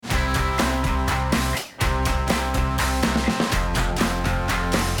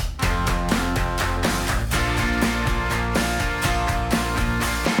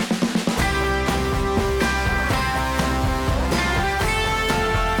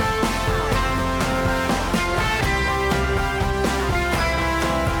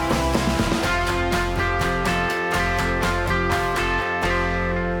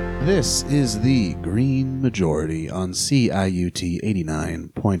This is the Green Majority on CIUT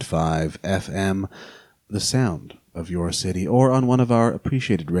 89.5 FM, the sound of your city, or on one of our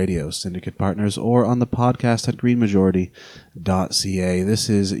appreciated radio syndicate partners, or on the podcast at greenmajority.ca. This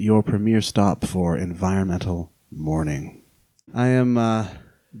is your premier stop for Environmental Morning. I am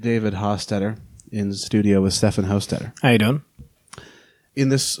David Hostetter in studio with Stefan Hostetter. How you doing? In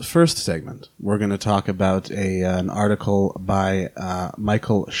this first segment, we're going to talk about an article by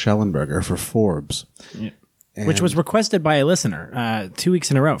Michael Shellenberger for Forbes. Yeah. Which was requested by a listener 2 weeks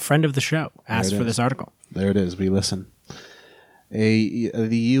in a row. Friend of the show asked for this article. There it is. We listen. The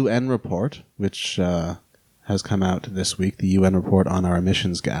UN report, which has come out this week, the UN report on our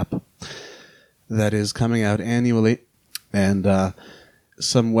emissions gap, that is coming out annually, and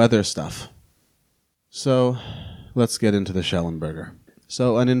some weather stuff. So let's get into the Shellenberger.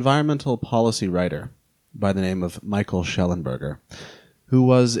 So an environmental policy writer by the name of Michael Shellenberger, who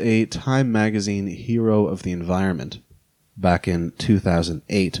was a Time magazine hero of the environment back in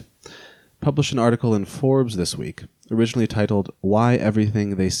 2008, published an article in Forbes this week, originally titled Why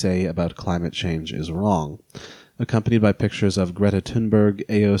Everything They Say About Climate Change is Wrong, accompanied by pictures of Greta Thunberg,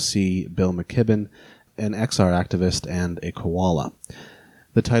 AOC, Bill McKibben, an XR activist, and a koala.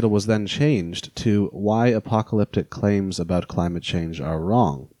 The title was then changed to Why Apocalyptic Claims About Climate Change Are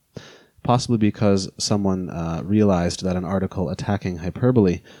Wrong, possibly because someone realized that an article attacking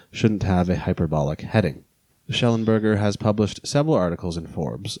hyperbole shouldn't have a hyperbolic heading. Shellenberger has published several articles in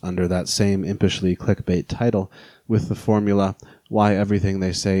Forbes under that same impishly clickbait title with the formula, Why Everything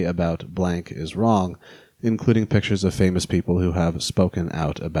They Say About Blank is Wrong, including pictures of famous people who have spoken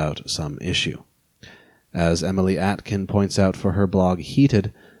out about some issue. As Emily Atkin points out for her blog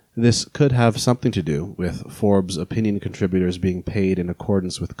Heated, this could have something to do with Forbes opinion contributors being paid in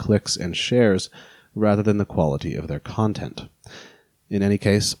accordance with clicks and shares rather than the quality of their content. In any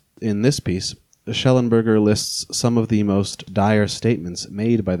case, in this piece, Shellenberger lists some of the most dire statements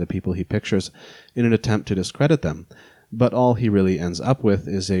made by the people he pictures in an attempt to discredit them, but all he really ends up with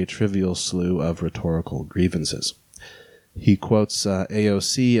is a trivial slew of rhetorical grievances. He quotes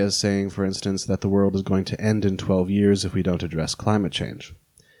AOC as saying, for instance, that the world is going to end in 12 years if we don't address climate change.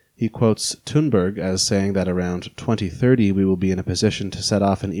 He quotes Thunberg as saying that around 2030 we will be in a position to set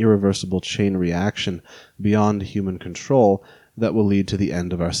off an irreversible chain reaction beyond human control that will lead to the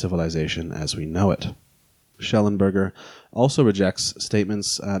end of our civilization as we know it. Shellenberger also rejects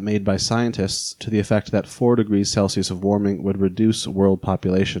statements made by scientists to the effect that 4 degrees Celsius of warming would reduce world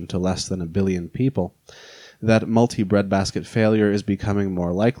population to less than 1 billion people, that multi-breadbasket failure is becoming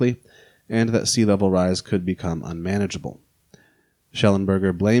more likely, and that sea level rise could become unmanageable.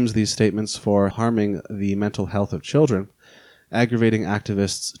 Shellenberger blames these statements for harming the mental health of children, aggravating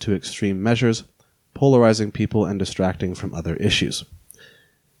activists to extreme measures, polarizing people, and distracting from other issues.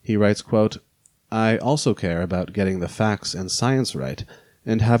 He writes, quote, I also care about getting the facts and science right,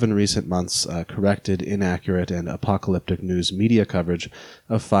 and have in recent months corrected inaccurate and apocalyptic news media coverage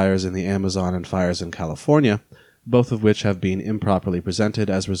of fires in the Amazon and fires in California, both of which have been improperly presented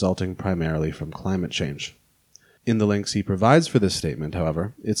as resulting primarily from climate change. In the links he provides for this statement,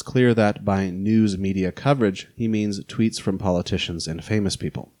 however, it's clear that by news media coverage he means tweets from politicians and famous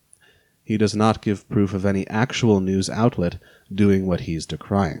people. He does not give proof of any actual news outlet doing what he's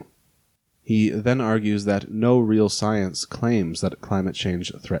decrying. He then argues that no real science claims that climate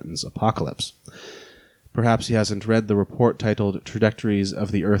change threatens apocalypse. Perhaps he hasn't read the report titled Trajectories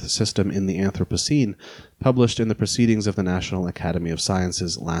of the Earth System in the Anthropocene, published in the Proceedings of the National Academy of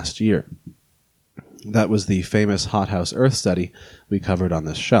Sciences last year. That was the famous Hothouse Earth study we covered on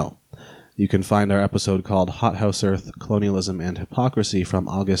this show. You can find our episode called Hothouse Earth, Colonialism and Hypocrisy from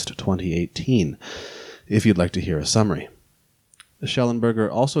August 2018, if you'd like to hear a summary. Shellenberger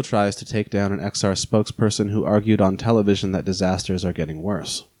also tries to take down an XR spokesperson who argued on television that disasters are getting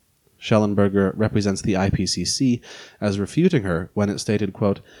worse. Shellenberger represents the IPCC as refuting her when it stated,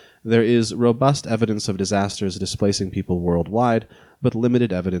 quote, there is robust evidence of disasters displacing people worldwide, but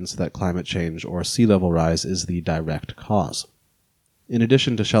limited evidence that climate change or sea level rise is the direct cause. In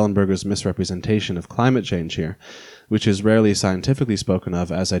addition to Shellenberger's misrepresentation of climate change here, which is rarely scientifically spoken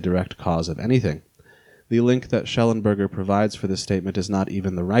of as a direct cause of anything, the link that Shellenberger provides for this statement is not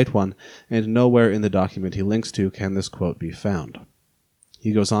even the right one, and nowhere in the document he links to can this quote be found.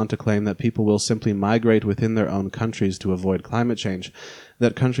 He goes on to claim that people will simply migrate within their own countries to avoid climate change,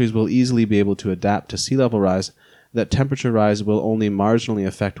 that countries will easily be able to adapt to sea level rise, that temperature rise will only marginally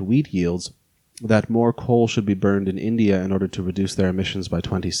affect wheat yields, that more coal should be burned in India in order to reduce their emissions by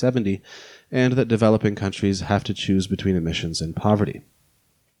 2070, and that developing countries have to choose between emissions and poverty.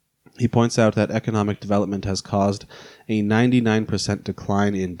 He points out that economic development has caused a 99%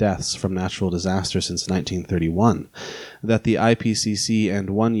 decline in deaths from natural disasters since 1931, that the IPCC and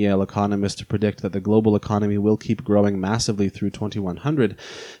one Yale economist predict that the global economy will keep growing massively through 2100,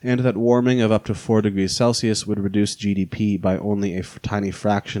 and that warming of up to 4 degrees Celsius would reduce GDP by only a tiny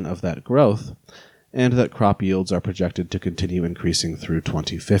fraction of that growth, and that crop yields are projected to continue increasing through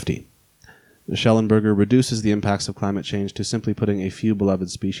 2050. Schellenberger reduces the impacts of climate change to simply putting a few beloved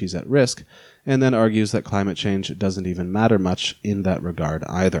species at risk, and then argues that climate change doesn't even matter much in that regard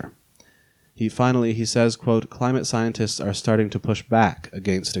either. He says, quote, "Climate scientists are starting to push back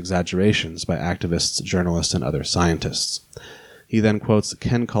against exaggerations by activists, journalists, and other scientists." He then quotes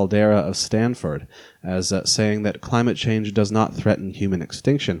Ken Caldera of Stanford as saying that climate change does not threaten human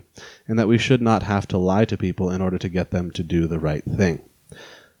extinction, and that we should not have to lie to people in order to get them to do the right thing.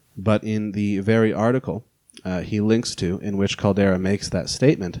 But in the very article he links to, in which Caldera makes that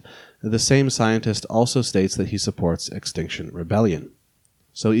statement, the same scientist also states that he supports Extinction Rebellion.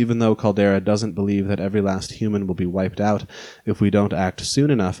 So even though Caldera doesn't believe that every last human will be wiped out if we don't act soon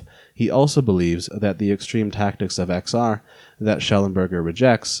enough, he also believes that the extreme tactics of XR that Schellenberger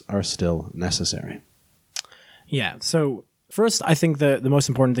rejects are still necessary. Yeah, so first, I think the most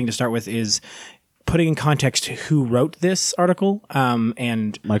important thing to start with is putting in context who wrote this article.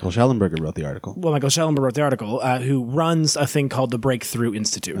 And Michael Schellenberger wrote the article. Well, Michael Schellenberger wrote the article, who runs a thing called the Breakthrough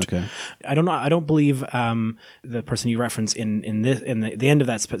Institute. Okay. I don't believe the person you reference in the end of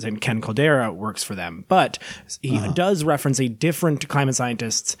that, Ken Caldera, works for them, but he does reference a different climate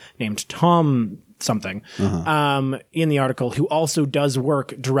scientist named Tom something in the article, who also does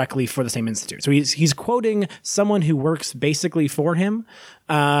work directly for the same institute. So he's quoting someone who works basically for him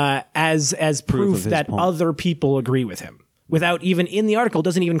as proof that other people agree with him, without even in the article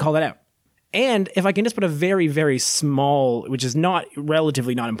doesn't even call that out. And if I can just put a very, very small, which is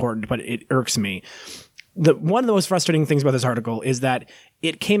relatively not important, but it irks me. One of the most frustrating things about this article is that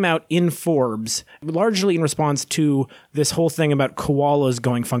it came out in Forbes largely in response to this whole thing about koalas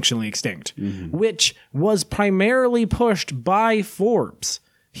going functionally extinct, which was primarily pushed by Forbes.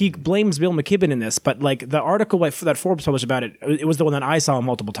 He blames Bill McKibben in this, but like the article that Forbes published about it, it was the one that I saw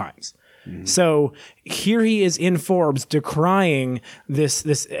multiple times. So here he is in Forbes decrying this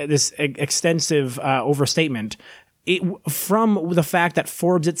extensive overstatement from the fact that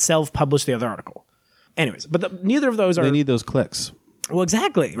Forbes itself published the other article. Anyways, but neither of those are... They need those clicks. Well,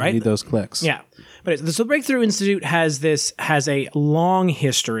 exactly, right? They need those clicks. Yeah. But so the Breakthrough Institute has a long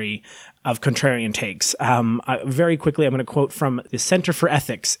history of contrarian takes. Very quickly, I'm going to quote from the Center for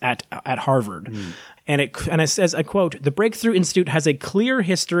Ethics at Harvard. And it says, I quote, "The Breakthrough Institute has a clear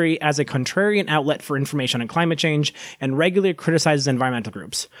history as a contrarian outlet for information on climate change and regularly criticizes environmental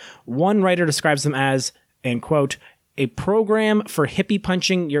groups. One writer describes them as, and quote, a program for hippie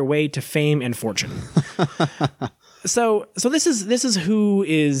punching your way to fame and fortune." So this is who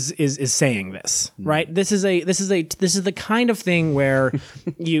is saying this, right? This is the kind of thing where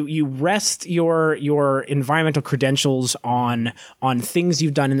you rest your environmental credentials on things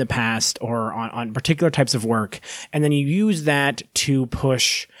you've done in the past or on particular types of work, and then you use that to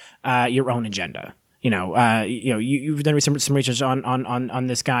push your own agenda. You've done some research on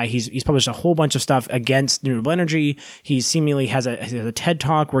this guy. He's published a whole bunch of stuff against renewable energy. He seemingly has a TED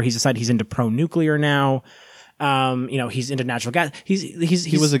talk where he's decided he's into pro-nuclear now. He's into natural gas.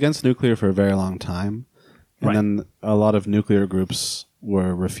 He was against nuclear for a very long time, and then a lot of nuclear groups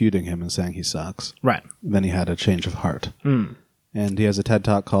were refuting him and saying he sucks. Right. Then he had a change of heart, and he has a TED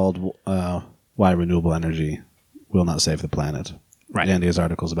talk called "Why Renewable Energy Will Not Save the Planet." Right. And he has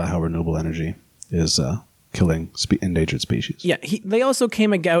articles about how renewable energy is killing endangered species. Yeah, they also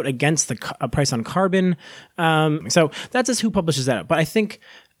came out against the price on carbon. So that's just who publishes that. But I think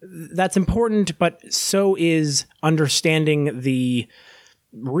that's important, but so is understanding the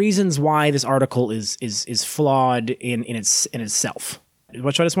reasons why this article is flawed in itself,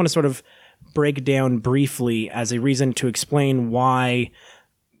 which I just want to sort of break down briefly as a reason to explain why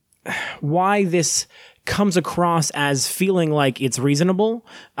this comes across as feeling like it's reasonable,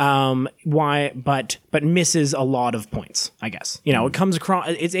 but misses a lot of points, I guess. It comes across,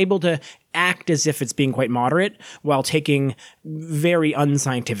 it's able to act as if it's being quite moderate while taking very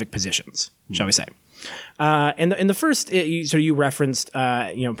unscientific positions, shall we say. And the first, you referenced,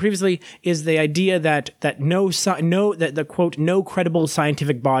 previously, is the idea that the quote, no credible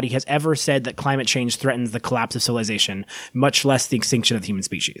scientific body has ever said that climate change threatens the collapse of civilization, much less the extinction of the human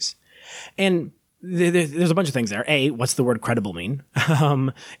species. And there's a bunch of things there. A, what's the word credible mean?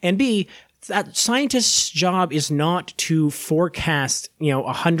 And B, that scientists' job is not to forecast,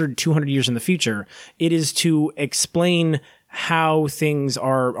 100, 200 years in the future. It is to explain how things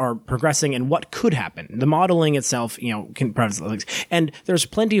are progressing and what could happen. The modeling itself, can provide, and there's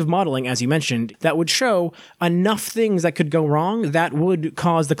plenty of modeling, as you mentioned, that would show enough things that could go wrong that would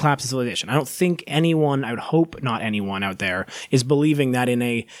cause the collapse of civilization. I don't think anyone, I would hope not anyone out there, is believing that in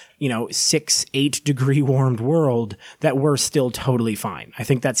a 6-8 degree warmed world that we're still totally fine. I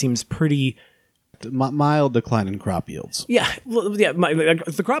think that seems pretty mild decline in crop yields. Yeah,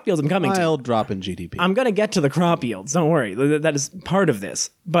 the crop yields I'm coming to. Mild drop in GDP. I'm going to get to the crop yields. Don't worry. That is part of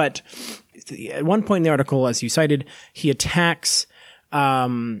this. But at one point in the article, as you cited, he attacks,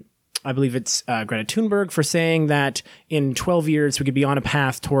 I believe it's Greta Thunberg, for saying that in 12 years we could be on a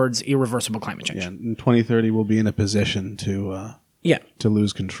path towards irreversible climate change. Yeah, in 2030 we'll be in a position to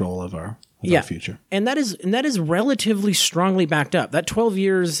lose control of our future. And that is relatively strongly backed up. That 12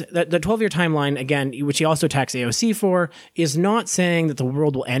 years, the 12-year timeline, again, which he also attacks AOC for, is not saying that the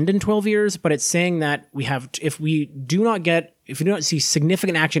world will end in 12 years, but it's saying that if we do not see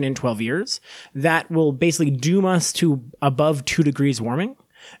significant action in 12 years, that will basically doom us to above 2 degrees warming.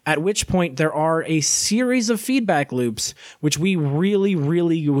 At which point there are a series of feedback loops which we really,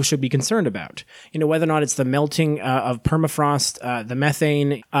 really should be concerned about. Whether or not it's the melting of permafrost, the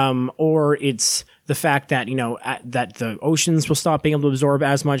methane, or it's the fact that, that the oceans will stop being able to absorb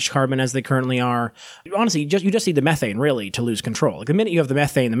as much carbon as they currently are. Honestly, you just need the methane, really, to lose control. Like, the minute you have the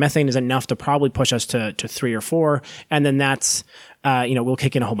methane is enough to probably push us to 3 or 4, and then that's we'll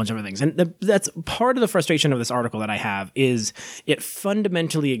kick in a whole bunch of other things. And that's part of the frustration of this article that I have, is it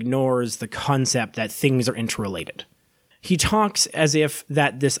fundamentally ignores the concept that things are interrelated. He talks as if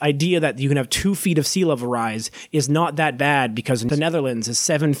that this idea that you can have 2 feet of sea level rise is not that bad because the Netherlands is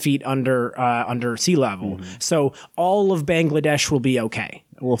 7 feet under sea level. Mm-hmm. So all of Bangladesh will be okay.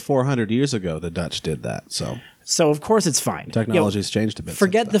 Well, 400 years ago, the Dutch did that, So of course it's fine. Technology's changed a bit.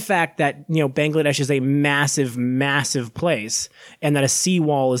 Forget the fact that Bangladesh is a massive, massive place, and that a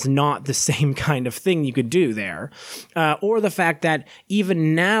seawall is not the same kind of thing you could do there, or the fact that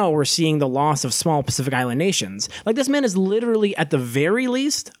even now we're seeing the loss of small Pacific Island nations. Like, this man is literally, at the very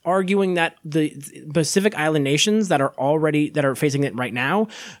least, arguing that the Pacific Island nations that are facing it right now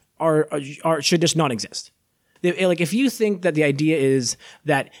should just not exist. If you think that the idea is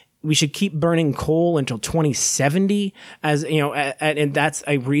that we should keep burning coal until 2070, and that's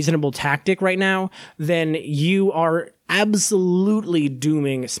a reasonable tactic right now, then you are absolutely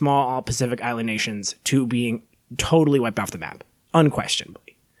dooming small Pacific Island nations to being totally wiped off the map,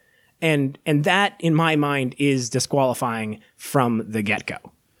 unquestionably. And that, in my mind, is disqualifying from the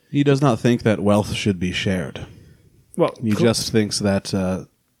get-go. He does not think that wealth should be shared. Well, he just thinks that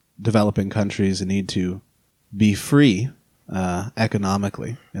developing countries need to be free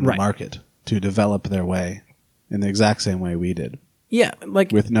economically in the market to develop their way in the exact same way we did. Yeah,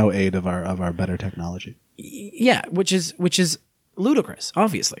 with no aid of our better technology. Yeah, which is ludicrous,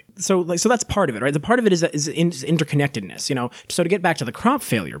 obviously. So that's part of it, right? The part of it is interconnectedness. So to get back to the crop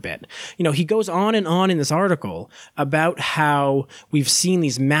failure bit, he goes on and on in this article about how we've seen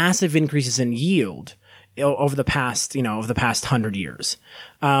these massive increases in yield over the past 100 years,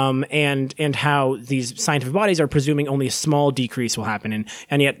 and how these scientific bodies are presuming only a small decrease will happen,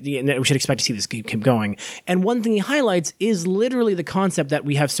 and yet we should expect to see this keep going. And one thing he highlights is literally the concept that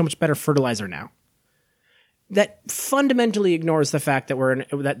we have so much better fertilizer now. That fundamentally ignores the fact that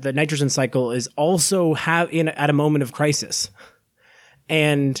that the nitrogen cycle is also at a moment of crisis,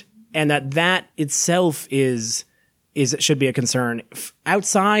 and that itself should be a concern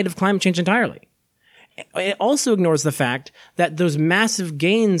outside of climate change entirely. It also ignores the fact that those massive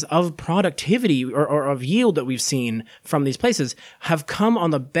gains of productivity or of yield that we've seen from these places have come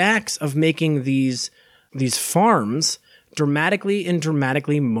on the backs of making these farms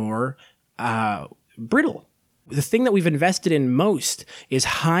dramatically more brittle. The thing that we've invested in most is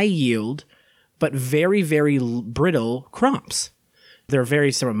high yield, but very, very brittle crops. They're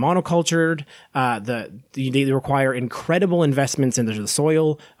very sort of monocultured. They require incredible investments into the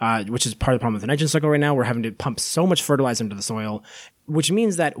soil, which is part of the problem with the nitrogen cycle right now. We're having to pump so much fertilizer into the soil, which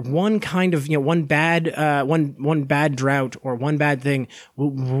means that one bad drought or one bad thing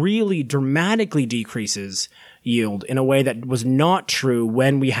will really dramatically decreases yield in a way that was not true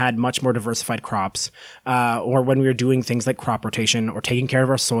when we had much more diversified crops, or when we were doing things like crop rotation or taking care of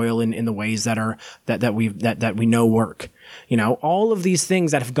our soil in the ways that we know work. All of these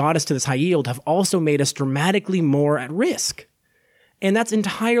things that have got us to this high yield have also made us dramatically more at risk. And that's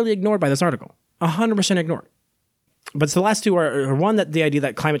entirely ignored by this article. 100% ignored. But so the last two are one, that the idea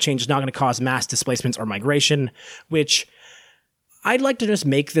that climate change is not going to cause mass displacements or migration, which I'd like to just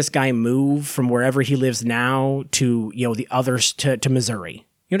make this guy move from wherever he lives now to, the others to Missouri.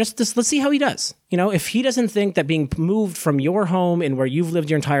 Let's see how he does. If he doesn't think that being moved from your home and where you've lived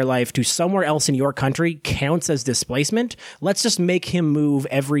your entire life to somewhere else in your country counts as displacement, let's just make him move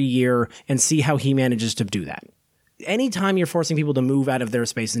every year and see how he manages to do that. Anytime you're forcing people to move out of their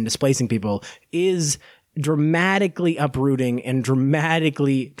space and displacing people is dramatically uprooting and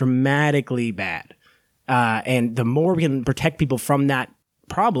dramatically bad. And the more we can protect people from that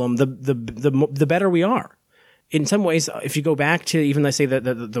problem, the better we are. In some ways, if you go back to even, let's say,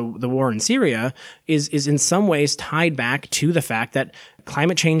 the war in Syria is in some ways tied back to the fact that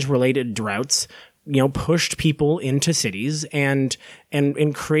climate change related droughts, pushed people into cities and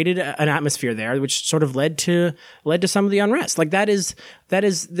created an atmosphere there, which sort of led to some of the unrest. Like that is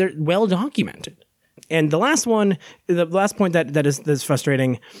they're well documented. And the last point that is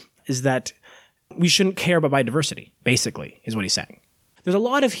frustrating is that we shouldn't care about biodiversity, basically, is what he's saying. There's a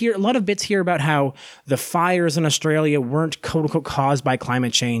lot of bits here about how the fires in Australia weren't quote unquote caused by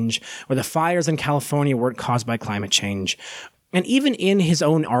climate change, or the fires in California weren't caused by climate change. And even in his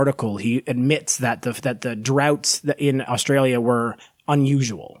own article, he admits that the droughts in Australia were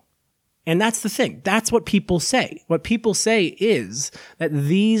unusual. And that's the thing. That's what people say. What people say is that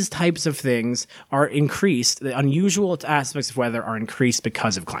these types of things are increased, the unusual aspects of weather are increased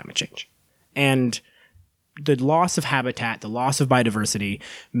because of climate change. And the loss of habitat, the loss of biodiversity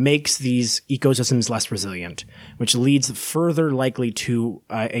makes these ecosystems less resilient, which leads further likely to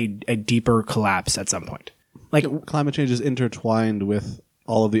a deeper collapse at some point. Like climate change is intertwined with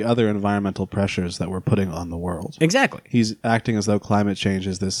all of the other environmental pressures that we're putting on the world. Exactly. He's acting as though climate change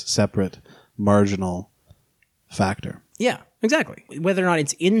is this separate, marginal factor. Yeah, exactly. Whether or not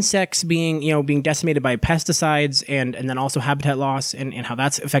it's insects being decimated by pesticides and then also habitat loss and how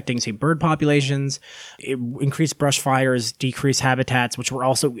that's affecting, say, bird populations, increased brush fires, decreased habitats, which we're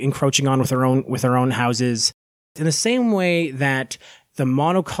also encroaching on with our own houses. In the same way that the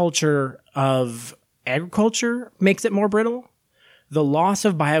monoculture of agriculture makes it more brittle, the loss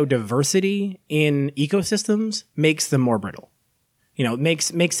of biodiversity in ecosystems makes them more brittle.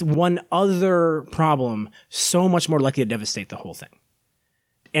 Makes one other problem so much more likely to devastate the whole thing.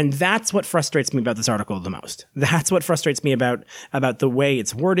 And that's what frustrates me about this article the most. That's what frustrates me about the way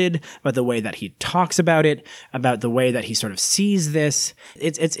it's worded, about the way that he talks about it, about the way that he sort of sees this.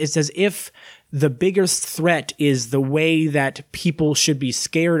 It's as if the biggest threat is the way that people should be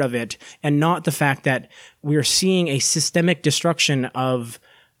scared of it, and not the fact that we're seeing a systemic destruction of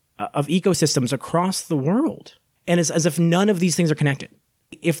ecosystems across the world. And it's as if none of these things are connected.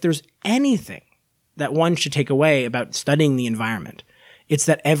 If there's anything that one should take away about studying the environment, it's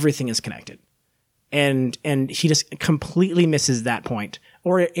that everything is connected. And he just completely misses that point.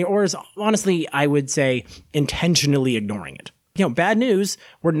 Or is honestly, I would say, intentionally ignoring it. Bad news,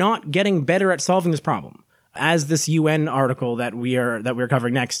 we're not getting better at solving this problem. As this UN article that we're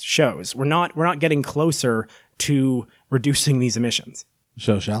covering next shows, we're not getting closer to reducing these emissions.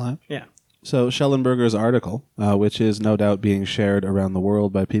 So shall I? Yeah. So Schellenberger's article, which is no doubt being shared around the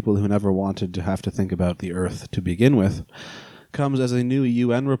world by people who never wanted to have to think about the Earth to begin with, comes as a new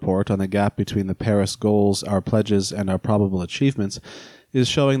UN report on the gap between the Paris goals, our pledges, and our probable achievements, is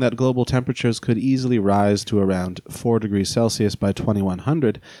showing that global temperatures could easily rise to around 4 degrees Celsius by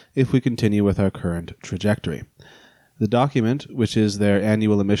 2100 if we continue with our current trajectory. The document, which is their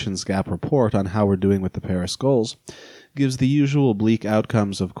annual emissions gap report on how we're doing with the Paris goals, gives the usual bleak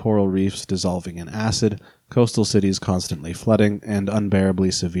outcomes of coral reefs dissolving in acid, coastal cities constantly flooding, and unbearably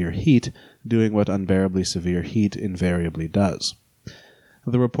severe heat doing what unbearably severe heat invariably does.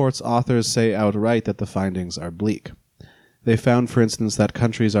 The report's authors say outright that the findings are bleak. They found, for instance, that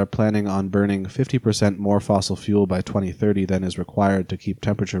countries are planning on burning 50% more fossil fuel by 2030 than is required to keep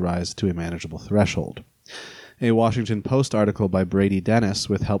temperature rise to a manageable threshold. A Washington Post article by Brady Dennis,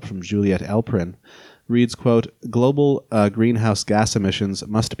 with help from Juliet Elprin, reads, quote, global greenhouse gas emissions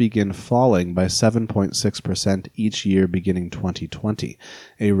must begin falling by 7.6% each year beginning 2020,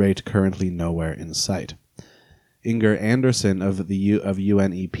 a rate currently nowhere in sight. Inger Anderson of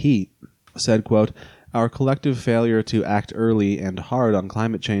UNEP said, quote, our collective failure to act early and hard on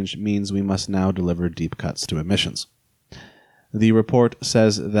climate change means we must now deliver deep cuts to emissions. The report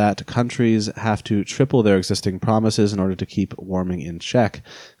says that countries have to triple their existing promises in order to keep warming in check,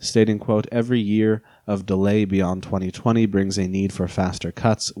 stating, quote, every year of delay beyond 2020 brings a need for faster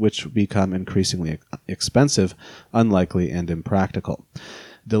cuts, which become increasingly expensive, unlikely, and impractical.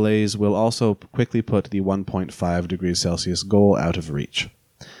 Delays will also quickly put the 1.5 degrees Celsius goal out of reach.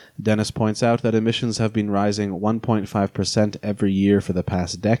 Dennis points out that emissions have been rising 1.5% every year for the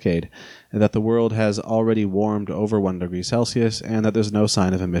past decade, and that the world has already warmed over 1 degree Celsius, and that there's no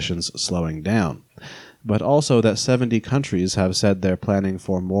sign of emissions slowing down. but also that 70 countries have said they're planning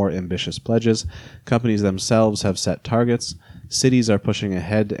for more ambitious pledges, companies themselves have set targets, cities are pushing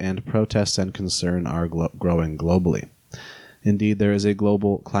ahead, and protests and concern are growing globally. Indeed, there is a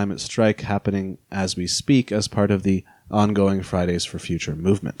global climate strike happening as we speak as part of the ongoing Fridays for Future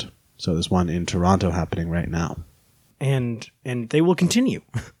movement. So there's one in Toronto happening right now. And they will continue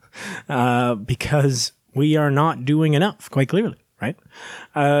because we are not doing enough, quite clearly, right?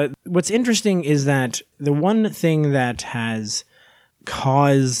 What's interesting is that the one thing that has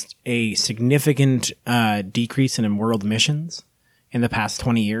caused a significant decrease in world emissions in the past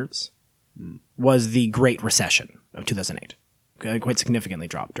 20 years was the Great Recession of 2008. Quite significantly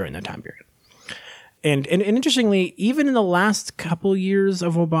dropped during that time period. And interestingly, even in the last couple years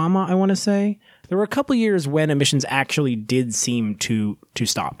of Obama, I want to say, there were a couple years when emissions actually did seem to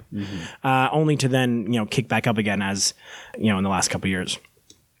stop, only to then kick back up again as in the last couple years.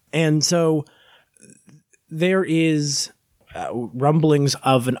 And so there is rumblings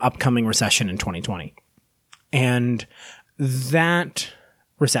of an upcoming recession in 2020, and that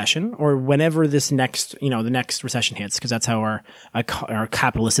recession, or whenever this next, the next recession hits, because that's how our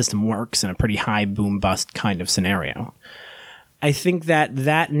capitalist system works in a pretty high boom bust kind of scenario. I think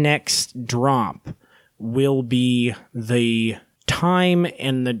that next drop will be the time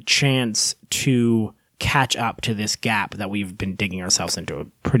and the chance to catch up to this gap that we've been digging ourselves into a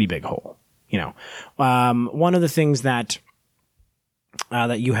pretty big hole. One of the things that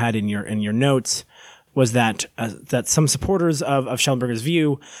you had in your notes was that some supporters of Schellenberger's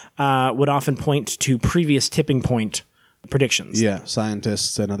view would often point to previous tipping point predictions. Yeah,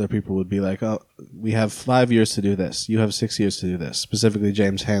 scientists and other people would be like, oh, we have 5 years to do this. You have 6 years to do this. Specifically,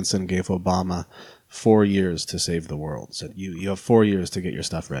 James Hansen gave Obama 4 years to save the world. Said, you have 4 years to get your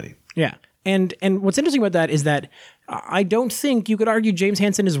stuff ready. Yeah. And what's interesting about that is that I don't think you could argue James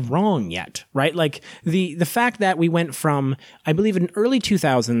Hansen is wrong yet, right? Like the fact that we went from, I believe in early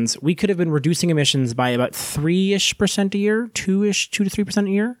 2000s, we could have been reducing emissions by about 3% a year, 2 to 3%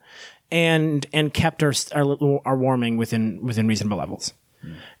 a year, and kept our warming within reasonable levels.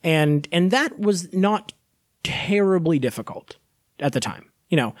 And that was not terribly difficult at the time.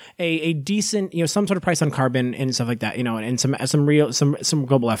 A decent, some sort of price on carbon and stuff like that, and some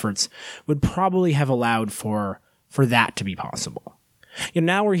global efforts would probably have allowed for that to be possible.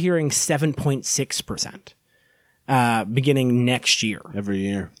 Now we're hearing 7.6% beginning next year.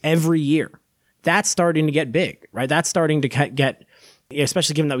 Every year. That's starting to get big, right? That's starting to get,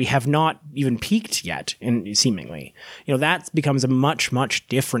 especially given that we have not even peaked yet, seemingly. That becomes a much, much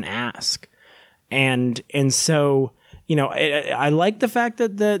different ask. And so, I like the fact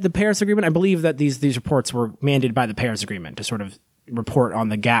that the Paris Agreement, I believe that these reports were mandated by the Paris Agreement to sort of report on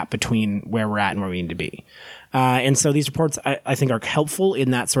the gap between where we're at and where we need to be. And so these reports, I think, are helpful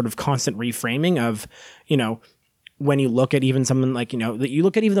in that sort of constant reframing of, when you look at even someone like, you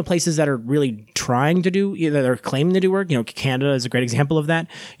look at even the places that are really trying to do, that are claiming to do work, Canada is a great example of that,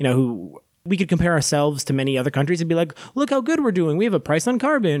 who we could compare ourselves to many other countries and be like, look how good we're doing. We have a price on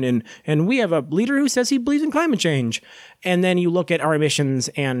carbon and we have a leader who says he believes in climate change. And then you look at our emissions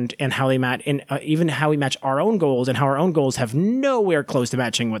and how they match, and even how we match our own goals, and how our own goals have nowhere close to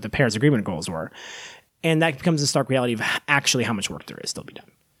matching what the Paris Agreement goals were. And that becomes a stark reality of actually how much work there is still to be done.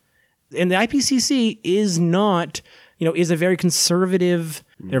 And the IPCC is not, is a very conservative.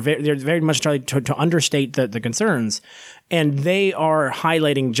 They're very much trying to understate the concerns, and they are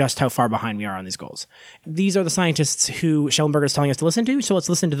highlighting just how far behind we are on these goals. These are the scientists who Schellenberger is telling us to listen to, so let's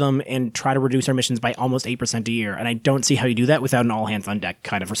listen to them and try to reduce our emissions by almost 8% a year. And I don't see how you do that without an all hands on deck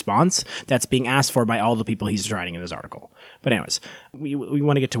kind of response that's being asked for by all the people he's writing in this article. But anyways, we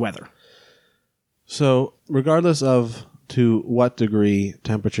want to get to weather. So regardless of to what degree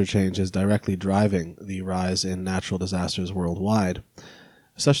temperature change is directly driving the rise in natural disasters worldwide,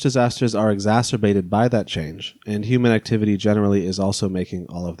 such disasters are exacerbated by that change, and human activity generally is also making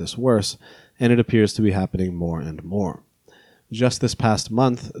all of this worse, and it appears to be happening more and more. Just this past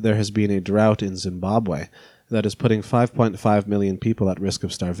month, there has been a drought in Zimbabwe that is putting 5.5 million people at risk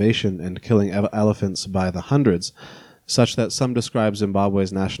of starvation and killing elephants by the hundreds, such that some describe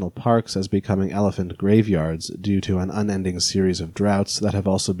Zimbabwe's national parks as becoming elephant graveyards due to an unending series of droughts that have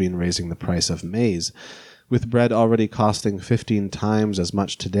also been raising the price of maize, with bread already costing 15 times as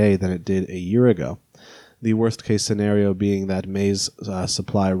much today than it did a year ago. The worst-case scenario being that maize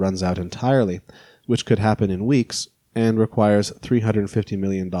supply runs out entirely, which could happen in weeks, and requires $350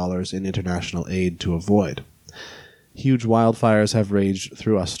 million in international aid to avoid. Huge wildfires have raged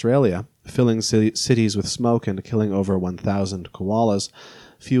through Australia, filling cities with smoke and killing over 1,000 koalas,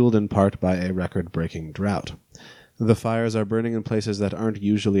 fueled in part by a record-breaking drought. The fires are burning in places that aren't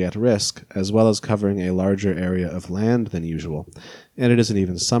usually at risk, as well as covering a larger area of land than usual, and it isn't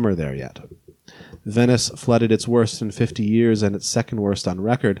even summer there yet. Venice flooded its worst in 50 years and its second worst on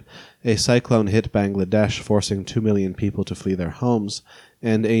record. A cyclone hit Bangladesh, forcing 2 million people to flee their homes,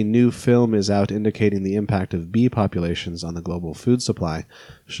 and a new film is out indicating the impact of bee populations on the global food supply,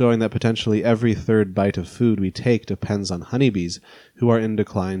 showing that potentially every third bite of food we take depends on honeybees, who are in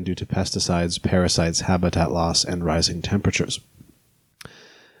decline due to pesticides, parasites, habitat loss, and rising temperatures.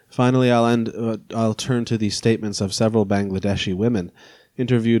 Finally, I'll turn to the statements of several Bangladeshi women,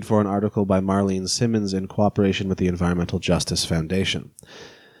 interviewed for an article by Marlene Simmons in cooperation with the Environmental Justice Foundation.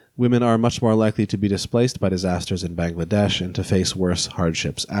 Women are much more likely to be displaced by disasters in Bangladesh and to face worse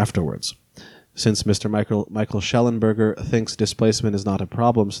hardships afterwards. Since Mr. Michael Schellenberger thinks displacement is not a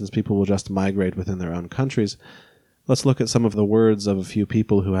problem since people will just migrate within their own countries, let's look at some of the words of a few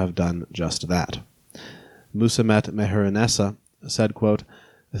people who have done just that. Musamet Meherinessa said, quote,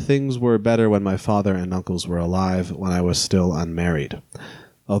 "Things were better when my father and uncles were alive, when I was still unmarried.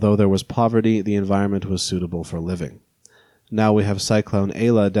 Although there was poverty, the environment was suitable for living. Now we have Cyclone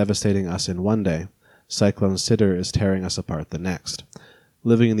Ayla devastating us in one day. Cyclone Sidr is tearing us apart the next.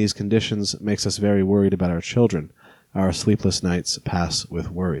 Living in these conditions makes us very worried about our children. Our sleepless nights pass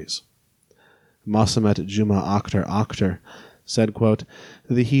with worries." Mosamet Juma Akhtar said, quote,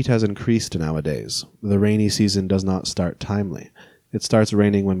 "The heat has increased nowadays. The rainy season does not start timely. It starts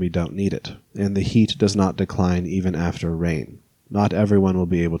raining when we don't need it, and the heat does not decline even after rain. Not everyone will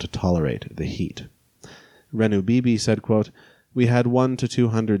be able to tolerate the heat." Renu Bibi said, quote, "We had 100 to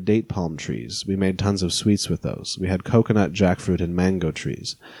 200 date palm trees. We made tons of sweets with those. We had coconut, jackfruit, and mango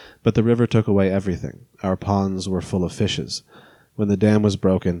trees. But the river took away everything. Our ponds were full of fishes. When the dam was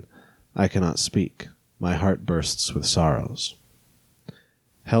broken, I cannot speak. My heart bursts with sorrows."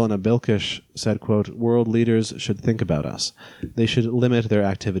 Helena Bilkish said, quote, "World leaders should think about us. They should limit their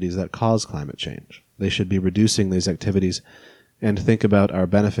activities that cause climate change. They should be reducing these activities and think about our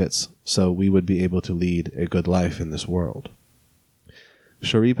benefits so we would be able to lead a good life in this world."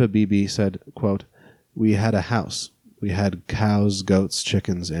 Sharipa Bibi said, quote, "We had a house. We had cows, goats,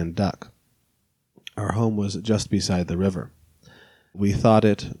 chickens, and duck. Our home was just beside the river. We thought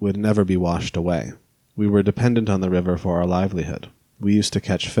it would never be washed away. We were dependent on the river for our livelihood. We used to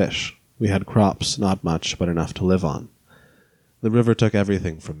catch fish. We had crops, not much, but enough to live on. The river took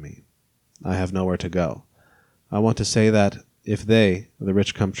everything from me. I have nowhere to go. I want to say that if they, the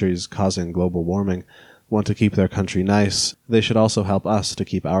rich countries causing global warming, want to keep their country nice, they should also help us to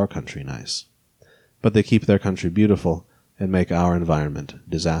keep our country nice. But they keep their country beautiful and make our environment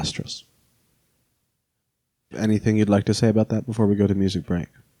disastrous." Anything you'd like to say about that before we go to music break?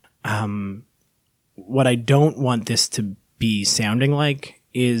 What I don't want this to be sounding like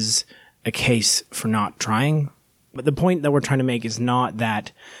is a case for not trying. But the point that we're trying to make is not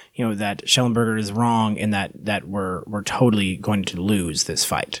that, that Schellenberger is wrong and that we're totally going to lose this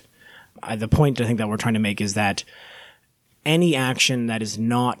fight. The point I think that we're trying to make is that any action that is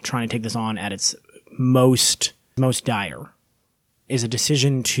not trying to take this on at its most dire is a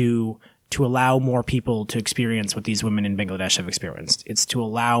decision to allow more people to experience what these women in Bangladesh have experienced. It's to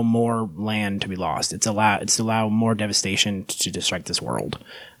allow more land to be lost. It's to allow more devastation to strike this world.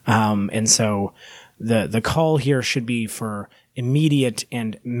 And so the call here should be for immediate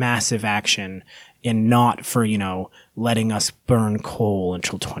and massive action and not for, letting us burn coal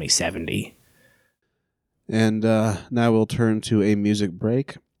until 2070. And now we'll turn to a music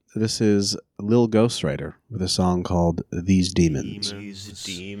break. This is Lil Ghostwriter with a song called These Demons. These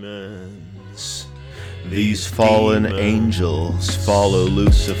demons, these fallen angels follow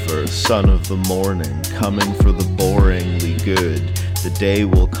Lucifer, son of the morning, coming for the boringly good. The day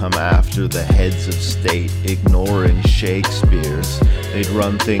will come after the heads of state, ignoring Shakespeare's. They'd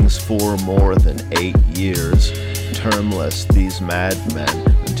run things for more than 8 years. Termless, these madmen,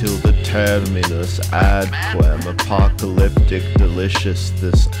 until the terminus adquem, apocalyptic, delicious,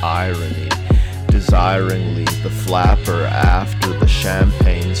 this irony. Desiringly, the flapper after the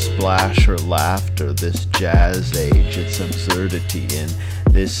champagne splasher laughter, this jazz age, its absurdity in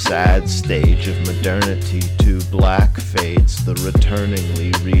this sad stage of modernity. To black fades the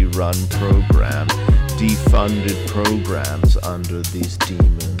returningly rerun program, defunded programs under these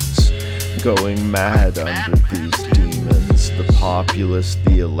demons, going mad under these demons. The populace,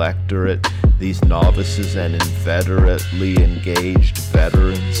 the electorate, these novices and inveterately engaged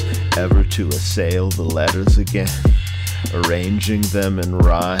veterans, ever to assail the letters again, arranging them in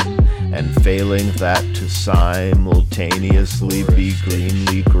rhyme, and failing that to simultaneously be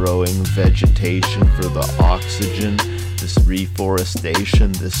greenly growing vegetation for the oxygen, this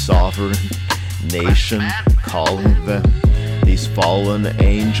reforestation, this sovereign nation, calling them these fallen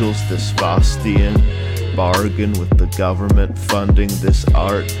angels, this Faustian bargain with the government funding this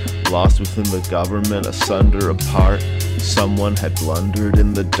art, lost within the government, asunder apart. Someone had blundered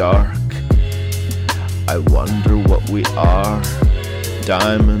in the dark. I wonder what we are.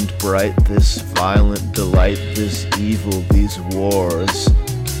 Diamond bright, this violent delight, this evil, these wars.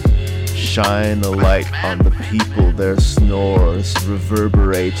 Shine a light on the people, their snores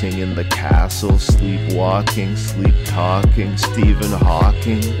reverberating in the castle, sleepwalking, sleep-talking. Stephen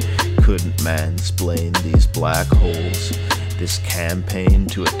Hawking couldn't mansplain these black holes. This campaign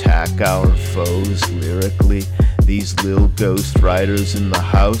to attack our foes lyrically. These lil ghost writers in the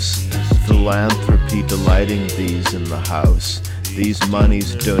house. Philanthropy delighting these in the house. These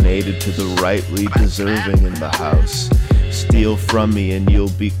monies donated to the rightly deserving in the house. Steal from me and you'll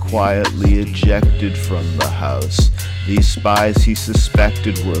be quietly ejected from the house. These spies he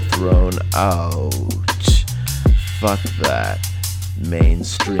suspected were thrown out. Fuck that.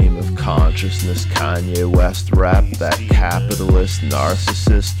 Mainstream of consciousness, Kanye West rap, that capitalist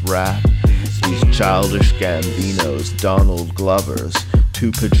narcissist rap. These childish Gambinos, Donald Glovers,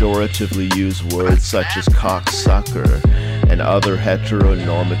 to pejoratively use words such as cocksucker and other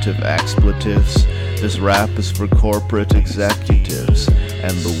heteronormative expletives. This rap is for corporate executives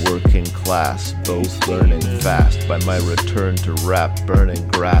and the working class, both learning fast by my return to rap, burning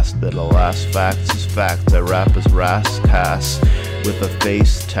grass that alas facts is facts. I rap as Rascass with a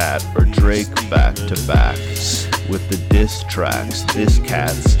face tat, or Drake back to back with the diss tracks, diss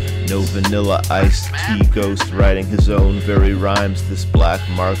cats. No Vanilla Iced Tea ghost writing his own very rhymes. This black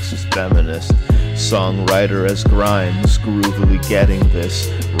Marxist feminist songwriter as Grimes, groovily getting this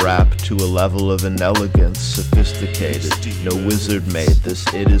rap to a level of inelegance, sophisticated. No wizard made this,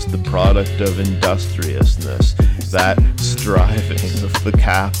 it is the product of industriousness, that striving of the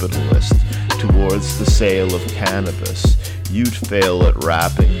capitalist towards the sale of cannabis. You'd fail at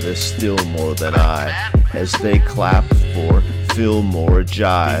rapping this still more than I, as they clap for Fillmore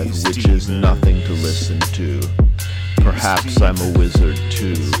Jive, which is nothing to listen to. Perhaps I'm a wizard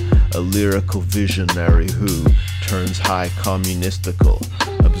too, a lyrical visionary who turns high communistical.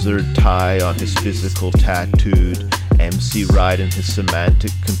 Absurd tie on his physical tattooed. MC Ride in his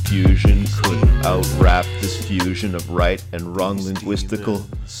semantic confusion couldn't out-rap this fusion of right and wrong linguistical.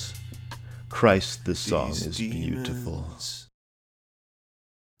 Christ, this song is beautiful.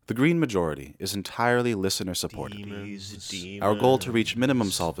 The Green Majority is entirely listener-supported. Our goal to reach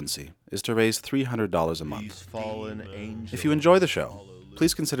minimum solvency is to raise $300 a month. If you enjoy the show,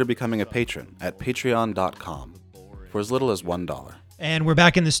 please consider becoming a patron at patreon.com for as little as $1. And we're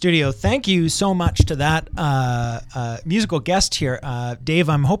back in the studio. Thank you so much to that musical guest here. Dave,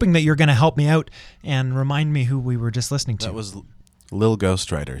 I'm hoping that you're going to help me out and remind me who we were just listening to. That was Lil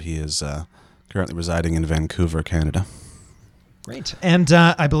Ghostwriter. He is currently residing in Vancouver, Canada. Great. And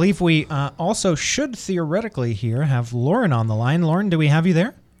I believe we also should theoretically here have Lauren on the line. Lauren, do we have you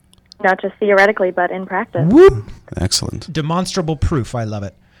there? Not just theoretically, but in practice. Whoop. Excellent. Demonstrable proof. I love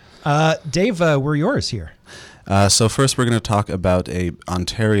it. Dave, we're yours here. So first we're going to talk about a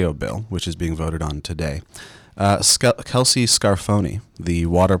Ontario bill, which is being voted on today. Kelsey Scarfoni, the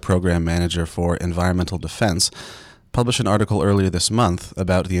Water Program Manager for Environmental Defence, published an article earlier this month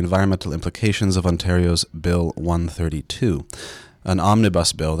about the environmental implications of Ontario's Bill 132, an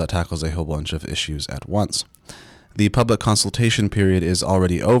omnibus bill that tackles a whole bunch of issues at once. The public consultation period is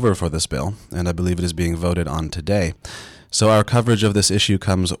already over for this bill, and I believe it is being voted on today. So our coverage of this issue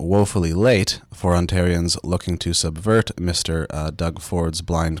comes woefully late for Ontarians looking to subvert Mr. Doug Ford's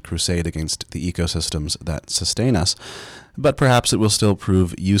blind crusade against the ecosystems that sustain us, but perhaps it will still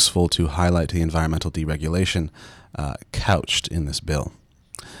prove useful to highlight the environmental deregulation couched in this bill.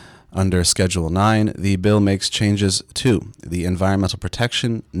 Under Schedule 9, the bill makes changes to the environmental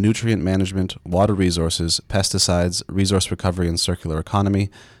protection, nutrient management, water resources, pesticides, resource recovery and circular economy,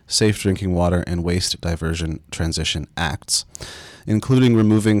 safe drinking water, and waste diversion transition acts, including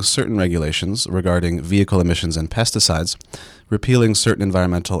removing certain regulations regarding vehicle emissions and pesticides, repealing certain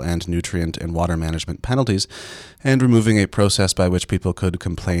environmental and nutrient and water management penalties, and removing a process by which people could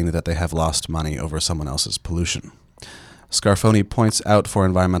complain that they have lost money over someone else's pollution. Scarfoni points out for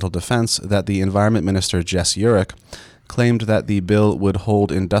Environmental Defense that the Environment Minister Jess Urich claimed that the bill would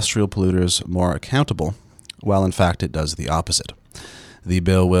hold industrial polluters more accountable, while in fact it does the opposite. The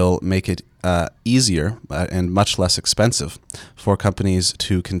bill will make it easier and much less expensive for companies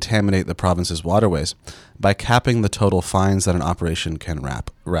to contaminate the province's waterways by capping the total fines that an operation can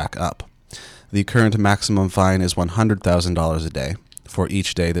rack up. The current maximum fine is $100,000 a day for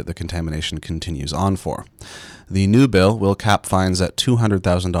each day that the contamination continues on for. The new bill will cap fines at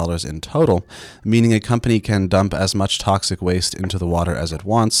 $200,000 in total, meaning a company can dump as much toxic waste into the water as it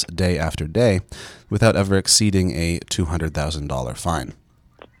wants, day after day, without ever exceeding a $200,000 fine.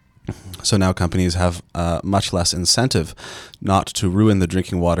 So now companies have much less incentive not to ruin the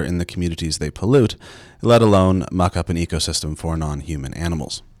drinking water in the communities they pollute, let alone muck up an ecosystem for non-human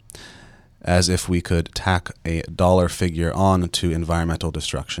animals. As if we could tack a dollar figure on to environmental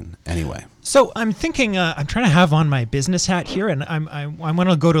destruction anyway. So I'm thinking, I'm trying to have on my business hat here, and I want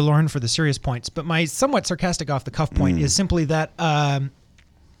to go to Lauren for the serious points, but my somewhat sarcastic off the cuff point is simply that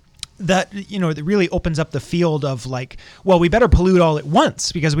it really opens up the field of like, well, we better pollute all at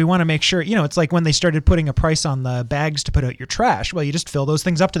once because we want to make sure, it's like when they started putting a price on the bags to put out your trash. Well, you just fill those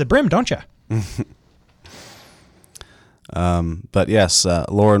things up to the brim, don't you? But yes,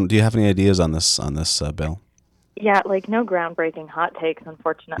 Lauren, do you have any ideas on this bill? Yeah, like no groundbreaking hot takes,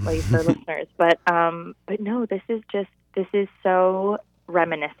 unfortunately, for listeners. But no, this is so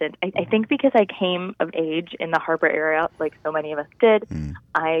reminiscent. I think because I came of age in the Harper area, like so many of us did,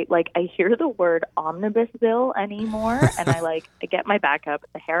 I hear the word omnibus bill anymore, and I get my back up,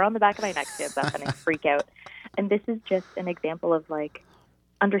 the hair on the back of my neck stands up, and I freak out. And this is just an example of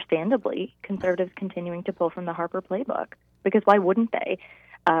understandably, conservatives continuing to pull from the Harper playbook, because why wouldn't they?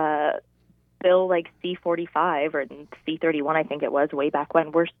 Bill like C-45 or C-31, I think it was, way back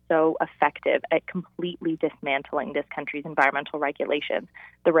when, were so effective at completely dismantling this country's environmental regulations,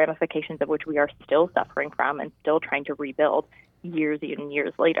 the ramifications of which we are still suffering from and still trying to rebuild years and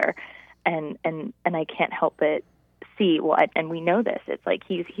years later. And I can't help but see what, and we know this, it's like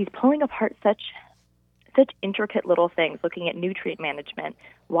he's pulling apart such intricate little things, looking at nutrient management,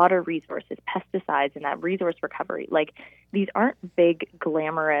 water resources, pesticides, and that resource recovery. Like, these aren't big,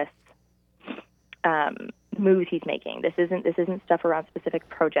 glamorous moves he's making. This isn't stuff around specific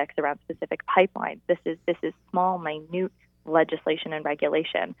projects, around specific pipelines. This is small, minute legislation and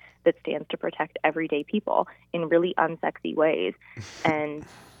regulation that stands to protect everyday people in really unsexy ways. And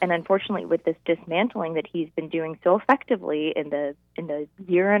unfortunately, with this dismantling that he's been doing so effectively in the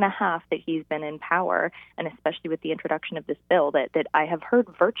year and a half that he's been in power, and especially with the introduction of this bill that I have heard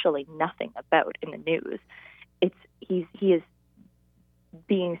virtually nothing about in the news, he is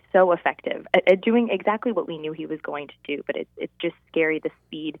being so effective at doing exactly what we knew he was going to do. But it's just scary, the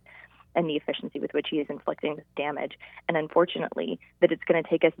speed and the efficiency with which he is inflicting this damage. And unfortunately, that it's going to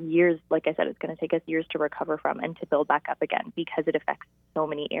take us years, like I said, it's going to take us years to recover from and to build back up again, because it affects so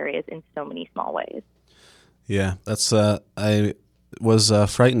many areas in so many small ways. Yeah, that's, I was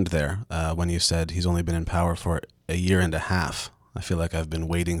frightened there when you said he's only been in power for a year and a half. I feel like I've been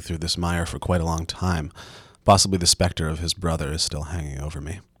wading through this mire for quite a long time. Possibly the specter of his brother is still hanging over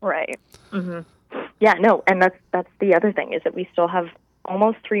me. Right. Mm-hmm. Yeah, no, and that's the other thing, is that we still have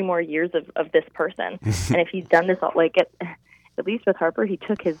almost 3 more years of this person. And if he's done this, at least with Harper, he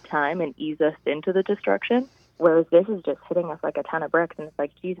took his time and eased us into the destruction, whereas this is just hitting us like a ton of bricks, and it's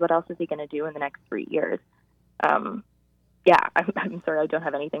like, geez, what else is he going to do in the next 3 years? Yeah, I'm sorry, I don't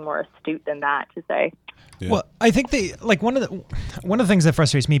have anything more astute than that to say. Yeah. Well, I think one of the things that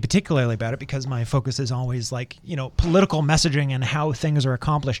frustrates me particularly about it, because my focus is always political messaging and how things are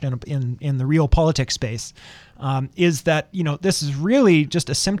accomplished in the real politics space, is that this is really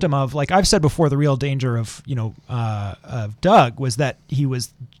just a symptom of, like I've said before, the real danger of Doug was that he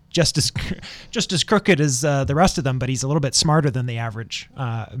was just as crooked as the rest of them, but he's a little bit smarter than the average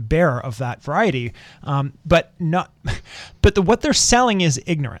bear of that variety. But what they're selling is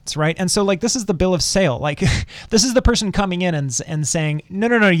ignorance, right? And so this is the bill of sale. This is the person coming in and saying,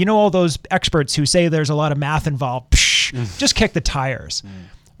 no, all those experts who say there's a lot of math involved, just kick the tires.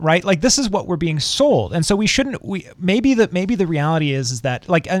 Right? This is what we're being sold. And so maybe the reality is that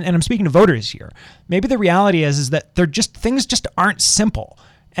and I'm speaking to voters here, maybe the reality is that things just aren't simple.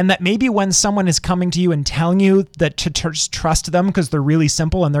 And that maybe when someone is coming to you and telling you that to just trust them because they're really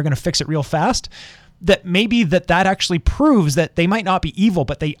simple and they're going to fix it real fast, that maybe that actually proves that they might not be evil,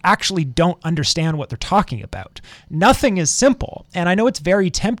 but they actually don't understand what they're talking about. Nothing is simple. And I know it's very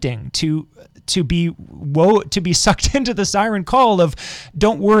tempting to be sucked into the siren call of,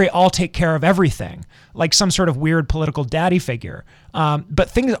 don't worry, I'll take care of everything, like some sort of weird political daddy figure. But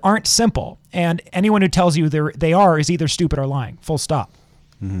things aren't simple. And anyone who tells you they are is either stupid or lying, full stop.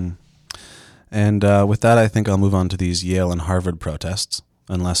 Mm-hmm. And with that, I think I'll move on to these Yale and Harvard protests.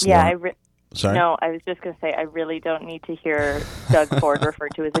 Unless sorry? No, I was just going to say, I really don't need to hear Doug Ford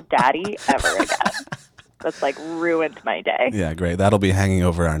referred to as a daddy ever again. That's ruined my day. Yeah, great. That'll be hanging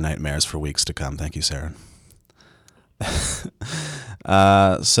over our nightmares for weeks to come. Thank you, Sarah.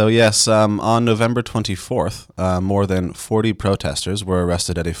 On November 24th, more than 40 protesters were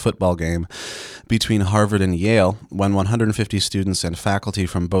arrested at a football game between Harvard and Yale when 150 students and faculty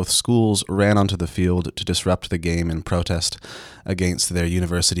from both schools ran onto the field to disrupt the game in protest against their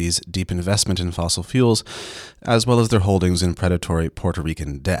university's deep investment in fossil fuels, as well as their holdings in predatory Puerto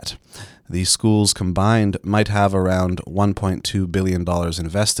Rican debt. These schools combined might have around $1.2 billion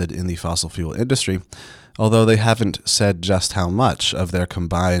invested in the fossil fuel industry, although they haven't said just how much of their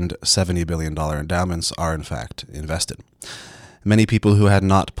combined $70 billion endowments are in fact invested. Many people who had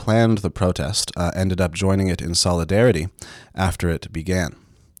not planned the protest ended up joining it in solidarity after it began.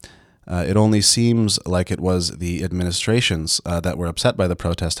 It only seems like it was the administrations that were upset by the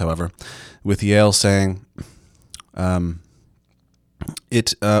protest, however, with Yale saying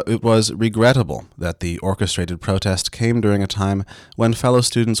it was regrettable that the orchestrated protest came during a time when fellow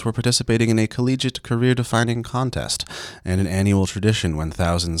students were participating in a collegiate career-defining contest and an annual tradition when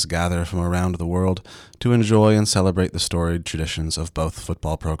thousands gather from around the world to enjoy and celebrate the storied traditions of both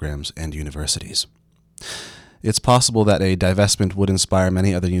football programs and universities. It's possible that a divestment would inspire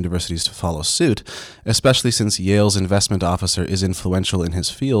many other universities to follow suit, especially since Yale's investment officer is influential in his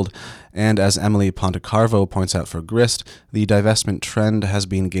field, and as Emily Pontecarvo points out for Grist, the divestment trend has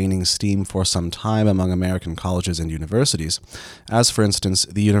been gaining steam for some time among American colleges and universities, as for instance,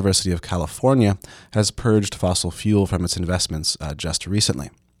 the University of California has purged fossil fuel from its investments just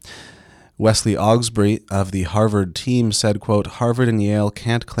recently. Wesley Augsbury of the Harvard team said, quote, Harvard and Yale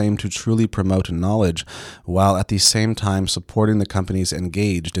can't claim to truly promote knowledge while at the same time supporting the companies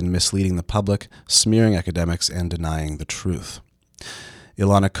engaged in misleading the public, smearing academics, and denying the truth.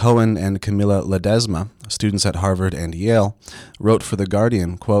 Ilana Cohen and Camilla Ledesma, students at Harvard and Yale, wrote for The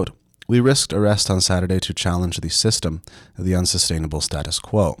Guardian, quote, we risked arrest on Saturday to challenge the system, the unsustainable status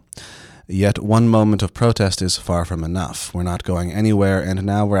quo. Yet one moment of protest is far from enough. We're not going anywhere, and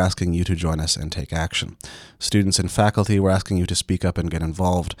now we're asking you to join us and take action. Students and faculty, we're asking you to speak up and get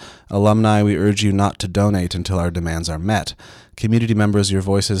involved. Alumni, we urge you not to donate until our demands are met. Community members, your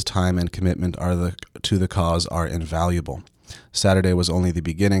voices, time, and commitment to the cause are invaluable. Saturday was only the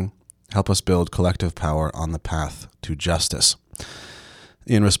beginning. Help us build collective power on the path to justice.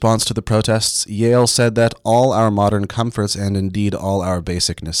 In response to the protests, Yale said that all our modern comforts and indeed all our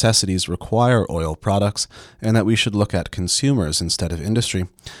basic necessities require oil products and that we should look at consumers instead of industry,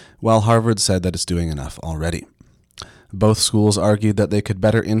 while Harvard said that it's doing enough already. Both schools argued that they could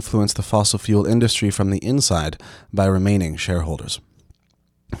better influence the fossil fuel industry from the inside by remaining shareholders.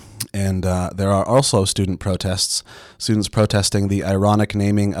 And there are also students protesting the ironic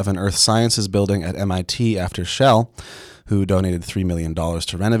naming of an earth sciences building at MIT after Shell, who donated $3 million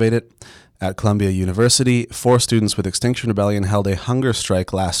to renovate it. At Columbia University, 4 students with Extinction Rebellion held a hunger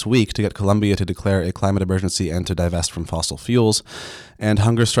strike last week to get Columbia to declare a climate emergency and to divest from fossil fuels. And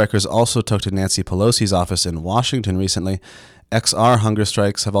hunger strikers also took to Nancy Pelosi's office in Washington recently. XR hunger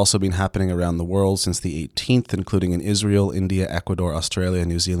strikes have also been happening around the world since the 18th, including in Israel, India, Ecuador, Australia,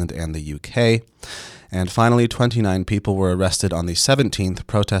 New Zealand, and the UK. And finally, 29 people were arrested on the 17th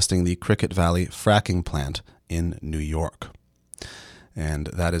protesting the Cricket Valley fracking plant in New York. And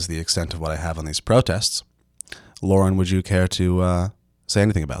that is the extent of what I have on these protests. Lauren, would you care to say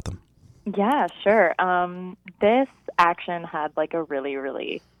anything about them? Yeah, sure. This action had a really,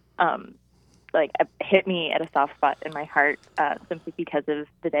 really hit me at a soft spot in my heart simply because of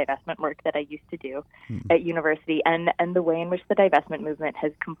the divestment work that I used to do at university and the way in which the divestment movement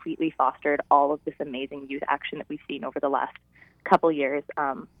has completely fostered all of this amazing youth action that we've seen over the last couple years.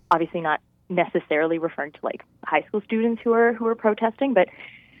 Obviously not necessarily referring to high school students who are protesting, but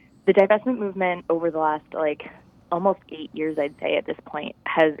the divestment movement over the last almost 8 years, I'd say at this point,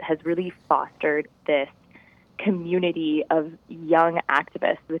 has really fostered this community of young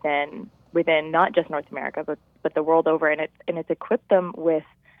activists within not just North America but the world over, and it's equipped them with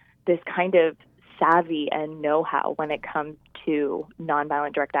this kind of savvy and know-how when it comes to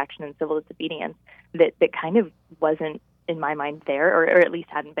nonviolent direct action and civil disobedience that kind of wasn't, in my mind, there, or at least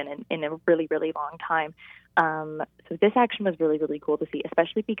hadn't been in a really, really long time. So this action was really, really cool to see,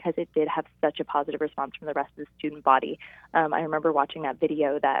 especially because it did have such a positive response from the rest of the student body. I remember watching that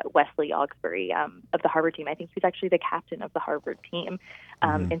video that Wesley Augsbury of the Harvard team, I think he's actually the captain of the Harvard team,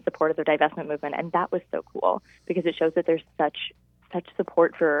 in support of the divestment movement. And that was so cool because it shows that there's such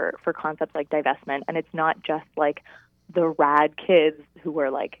support for concepts like divestment. And it's not just the rad kids who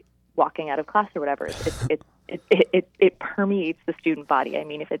were walking out of class or whatever. It permeates the student body. I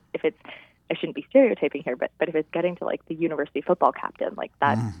mean, if it's I shouldn't be stereotyping here, but if it's getting to the university football captain,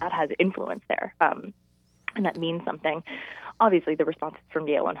 that has influence there. and that means something. Obviously, the responses from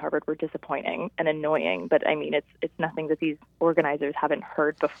Yale and Harvard were disappointing and annoying, but I mean, it's nothing that these organizers haven't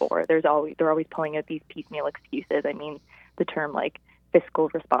heard before. They're always pulling out these piecemeal excuses. I mean, the term like fiscal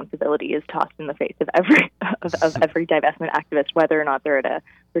responsibility is tossed in the face of every divestment activist, whether or not they're at a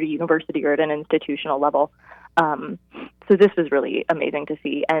university or at an institutional level. So this was really amazing to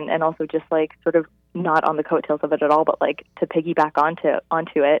see, and also just like sort of not on the coattails of it at all, but like to piggyback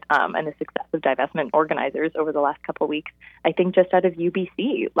onto it, and the success of divestment organizers over the last couple of weeks. I think just out of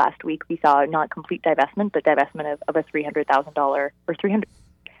UBC last week, we saw not complete divestment, but divestment of a $300,000 or 300.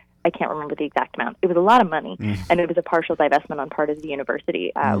 I can't remember the exact amount. It was a lot of money, and it was a partial divestment on part of the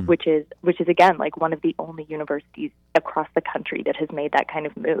university, which is again like one of the only universities across the country that has made that kind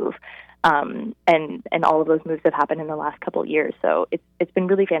of move, and all of those moves have happened in the last couple of years. So it's been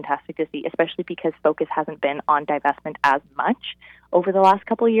really fantastic to see, especially because focus hasn't been on divestment as much over the last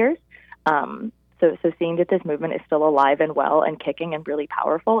couple of years. So seeing that this movement is still alive and well and kicking and really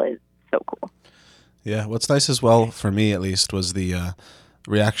powerful is so cool. Yeah, what's nice as well for me at least was the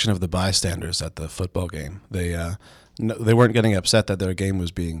reaction of the bystanders at the football game. They weren't getting upset that their game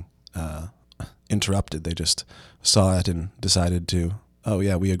was being interrupted. They just saw it and decided to, oh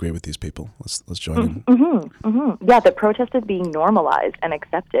yeah, we agree with these people. Let's join in. Yeah, the protest is being normalized and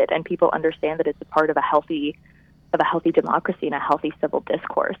accepted, and people understand that it's a part of a healthy democracy and a healthy civil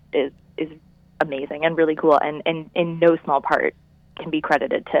discourse is amazing and really cool, and in no small part can be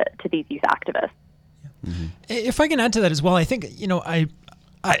credited to these youth activists. Mm-hmm. If I can add to that as well, I think,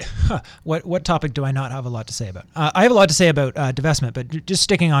 what topic do I not have a lot to say about? I have a lot to say about divestment, but just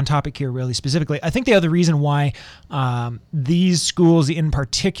sticking on topic here really specifically, I think the other reason why these schools in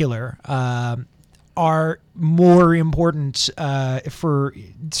particular are more important for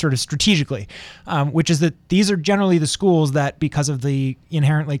sort of strategically, which is that these are generally the schools that, because of the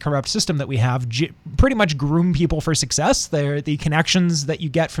inherently corrupt system that we have, pretty much groom people for success. They're the connections that you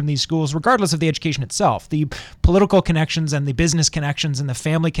get from these schools, regardless of the education itself, the political connections and the business connections and the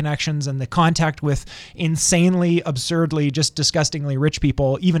family connections and the contact with insanely, absurdly, just disgustingly rich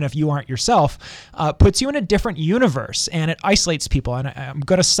people, even if you aren't yourself, puts you in a different universe, and it isolates people. And I'm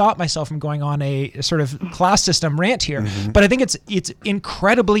going to stop myself from going on a sort of class system rant here, but I think it's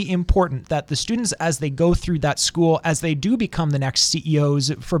incredibly important that the students, as they go through that school, as they do become the next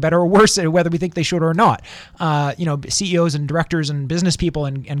CEOs, for better or worse, whether we think they should or not, CEOs and directors and business people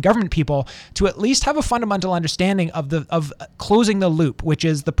and government people, to at least have a fundamental understanding of closing the loop, which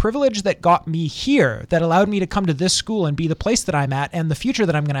is the privilege that got me here, that allowed me to come to this school and be the place that I'm at, and the future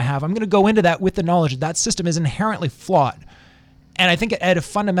that I'm going to have. I'm going to go into that with the knowledge that system is inherently flawed. And I think at a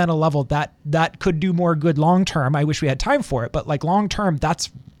fundamental level, that could do more good long term. I wish we had time for it, but like long term, that's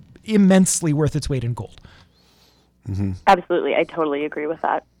immensely worth its weight in gold. Mm-hmm. Absolutely. I totally agree with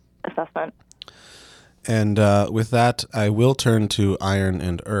that assessment. And with that, I will turn to Iron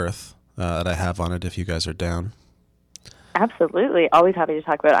and Earth that I have on it if you guys are down. Absolutely. Always happy to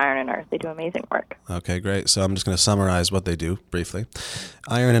talk about Iron and Earth. They do amazing work. Okay, great. So I'm just going to summarize what they do briefly.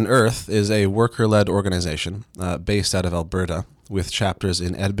 Iron and Earth is a worker-led organization based out of Alberta, with chapters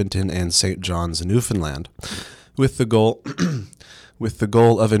in Edmonton and St. John's, Newfoundland, with the goal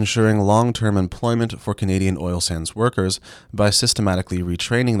of ensuring long-term employment for Canadian oil sands workers by systematically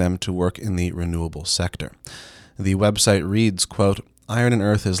retraining them to work in the renewable sector. The website reads, quote, Iron and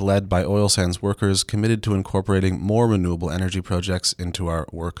Earth is led by oil sands workers committed to incorporating more renewable energy projects into our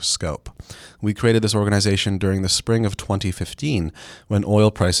work scope. We created this organization during the spring of 2015 when oil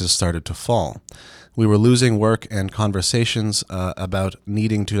prices started to fall. We were losing work, and conversations about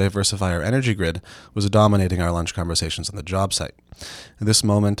needing to diversify our energy grid was dominating our lunch conversations on the job site. This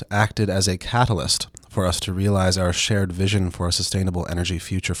moment acted as a catalyst for us to realize our shared vision for a sustainable energy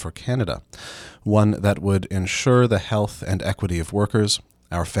future for Canada, one that would ensure the health and equity of workers,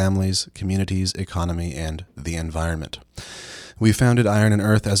 our families, communities, economy, and the environment. We founded Iron and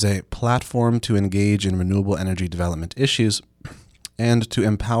Earth as a platform to engage in renewable energy development issues and to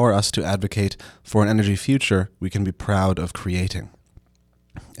empower us to advocate for an energy future we can be proud of creating.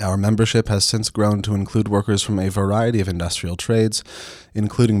 Our membership has since grown to include workers from a variety of industrial trades,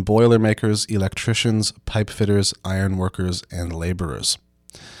 including boiler makers, electricians, pipe fitters, iron workers, and laborers.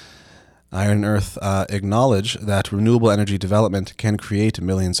 Iron and Earth acknowledge that renewable energy development can create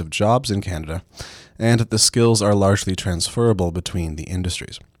millions of jobs in Canada, and that the skills are largely transferable between the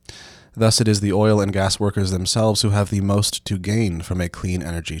industries. Thus, it is the oil and gas workers themselves who have the most to gain from a clean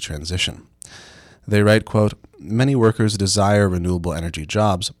energy transition. They write, quote, many workers desire renewable energy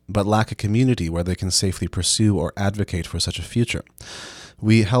jobs, but lack a community where they can safely pursue or advocate for such a future.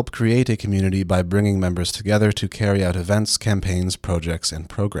 We help create a community by bringing members together to carry out events, campaigns, projects, and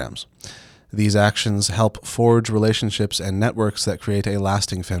programs. These actions help forge relationships and networks that create a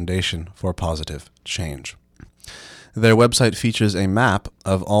lasting foundation for positive change. Their website features a map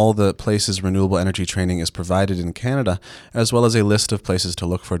of all the places renewable energy training is provided in Canada, as well as a list of places to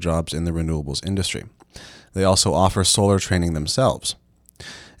look for jobs in the renewables industry. They also offer solar training themselves.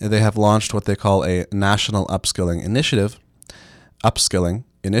 They have launched what they call a national upskilling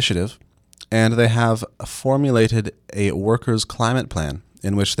initiative, and they have formulated a workers' climate plan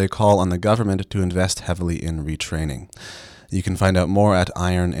in which they call on the government to invest heavily in retraining. You can find out more at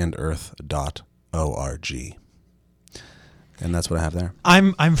ironandearth.org. And that's what I have there.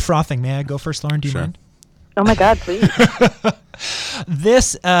 I'm frothing. May I go first, Lauren? Do you mind? Oh my God, please.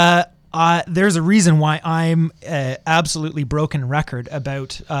 This there's a reason why I'm absolutely broken record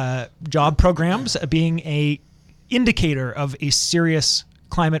about job programs being a indicator of a serious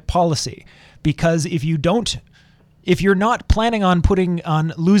climate policy. Because if you're not planning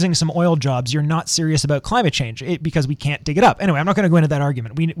on losing some oil jobs, you're not serious about climate change because we can't dig it up. Anyway, I'm not going to go into that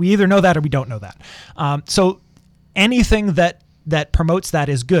argument. We either know that or we don't know that. So anything that promotes that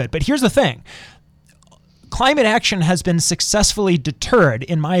is good. But here's the thing. Climate action has been successfully deterred,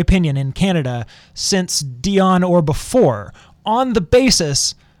 in my opinion, in Canada since Dion or before, on the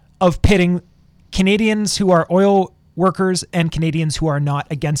basis of pitting Canadians who are oil workers and Canadians who are not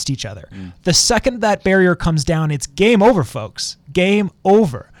against each other. The second that barrier comes down, it's game over, folks. Game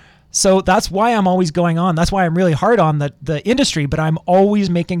over. So that's why I'm always going on. That's why I'm really hard on the industry, but I'm always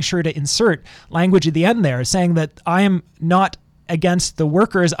making sure to insert language at the end there saying that I am not against the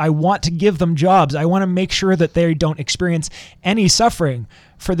workers. I want to give them jobs. I want to make sure that they don't experience any suffering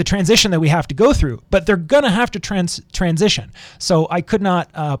for the transition that we have to go through, but they're going to have to transition. So I could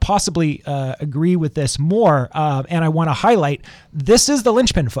not possibly agree with this more. And I want to highlight, this is the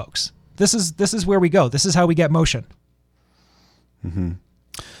linchpin, folks. This is where we go. This is how we get motion.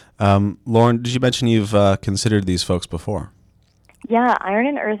 Mm-hmm. Lauren, did you mention you've considered these folks before? Yeah, Iron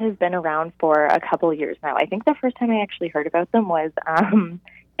and Earth has been around for a couple years now. I think the first time I actually heard about them was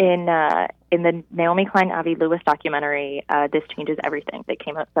in the Naomi Klein Avi Lewis documentary, This Changes Everything, that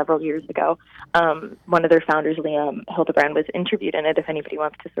came out several years ago. One of their founders, Liam Hildebrand, was interviewed in it, if anybody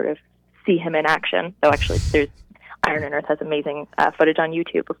wants to sort of see him in action. So actually, Iron and Earth has amazing footage on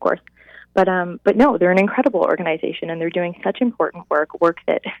YouTube, of course. But no, they're an incredible organization, and they're doing such important work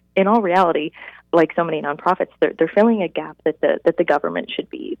that, in all reality, like so many nonprofits, they're filling a gap that the government should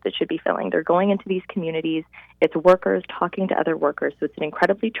be filling. They're going into these communities. It's workers talking to other workers, so it's an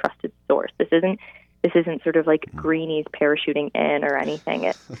incredibly trusted source. This isn't sort of like greenies parachuting in or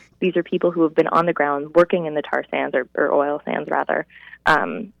anything. These are people who have been on the ground working in the tar sands or oil sands rather.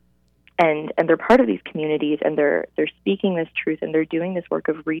 And they're part of these communities, and they're speaking this truth, and they're doing this work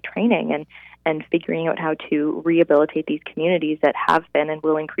of retraining and figuring out how to rehabilitate these communities that have been and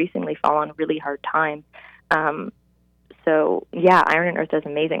will increasingly fall on really hard times. So yeah, Iron and Earth does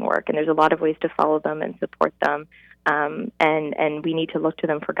amazing work, and there's a lot of ways to follow them and support them. And we need to look to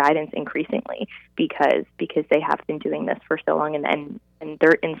them for guidance increasingly because they have been doing this for so long, and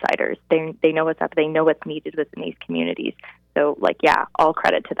they're insiders. They know what's up. They know what's needed within these communities. So, all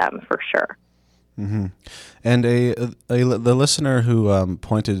credit to them for sure. Mm-hmm. And the listener who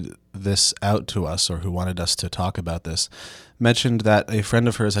pointed this out to us, or who wanted us to talk about this, mentioned that a friend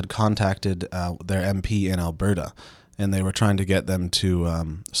of hers had contacted their MP in Alberta, and they were trying to get them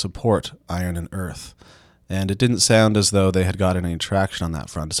to support Iron and Earth. And it didn't sound as though they had gotten any traction on that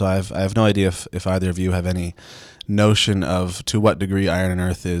front. So I have no idea if either of you have any notion of to what degree Iron and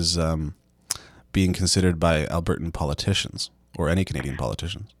Earth is being considered by Albertan politicians or any Canadian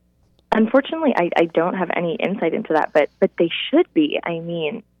politicians. Unfortunately, I don't have any insight into that, but they should be. I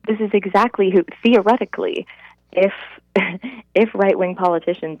mean, this is exactly who, theoretically, if right-wing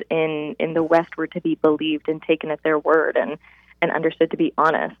politicians in the West were to be believed and taken at their word and understood to be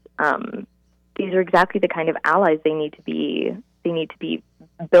honest, these are exactly the kind of allies they need to be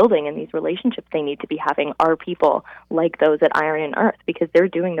building in these relationships. They need to be having our people like those at Iron and Earth, because they're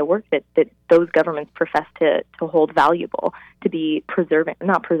doing the work that those governments profess to hold valuable, to be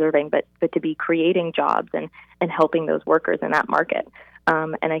not preserving, but to be creating jobs and helping those workers in that market.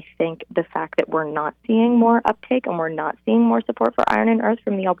 And I think the fact that we're not seeing more uptake and we're not seeing more support for Iron and Earth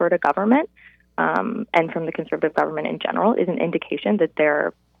from the Alberta government and from the Conservative government in general is an indication that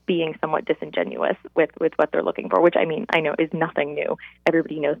they're being somewhat disingenuous with what they're looking for, which I know is nothing new.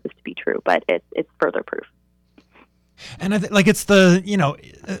 Everybody knows this to be true, but it's further proof. And it's the,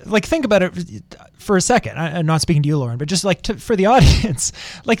 think about it for a second. I'm not speaking to you, Lauren, but just for the audience,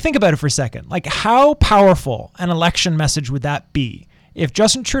 think about it for a second. How powerful an election message would that be if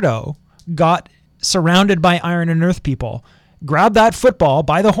Justin Trudeau got surrounded by Iron and Earth people grabbed that football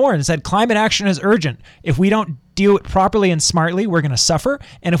by the horn and said, climate action is urgent. If we don't do it properly and smartly, we're going to suffer.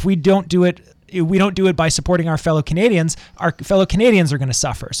 And if we don't do it by supporting our fellow Canadians are going to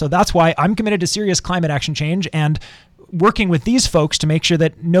suffer. So that's why I'm committed to serious climate action change and working with these folks to make sure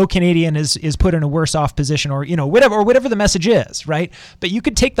that no Canadian is put in a worse off position, or whatever the message is, right? But you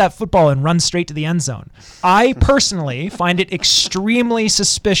could take that football and run straight to the end zone. I personally find it extremely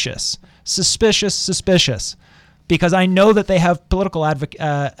suspicious, because I know that they have political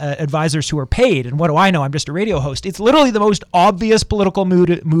advisors who are paid. And what do I know? I'm just a radio host. It's literally the most obvious political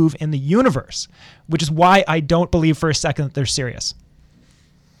move in the universe, which is why I don't believe for a second that they're serious.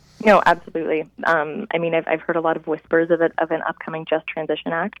 No, absolutely. I mean, I've heard a lot of whispers of an upcoming Just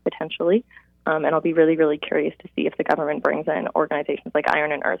Transition Act, potentially. And I'll be really, really curious to see if the government brings in organizations like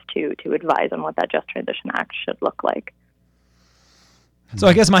Iron and Earth to advise on what that Just Transition Act should look like. So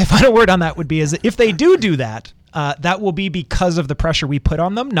I guess my final word on that would be is that if they do that, that will be because of the pressure we put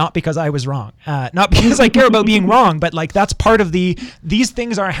on them, not because I was wrong. Not because I care about being wrong, but like that's part of these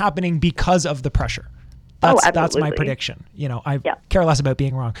things are happening because of the pressure. That's my prediction. I care less about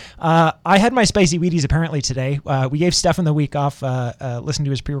being wrong. I had my spicy Wheaties apparently today. We gave Stefan the week off, listening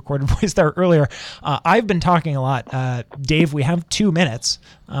to his pre-recorded voice there earlier. I've been talking a lot. Dave, we have 2 minutes.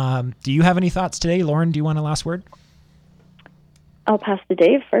 Do you have any thoughts today? Lauren, do you want a last word? I'll pass to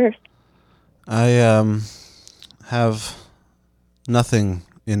Dave first. I have nothing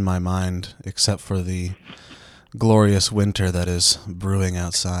in my mind except for the glorious winter that is brewing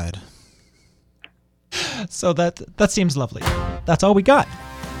outside. So that seems lovely. That's all we got.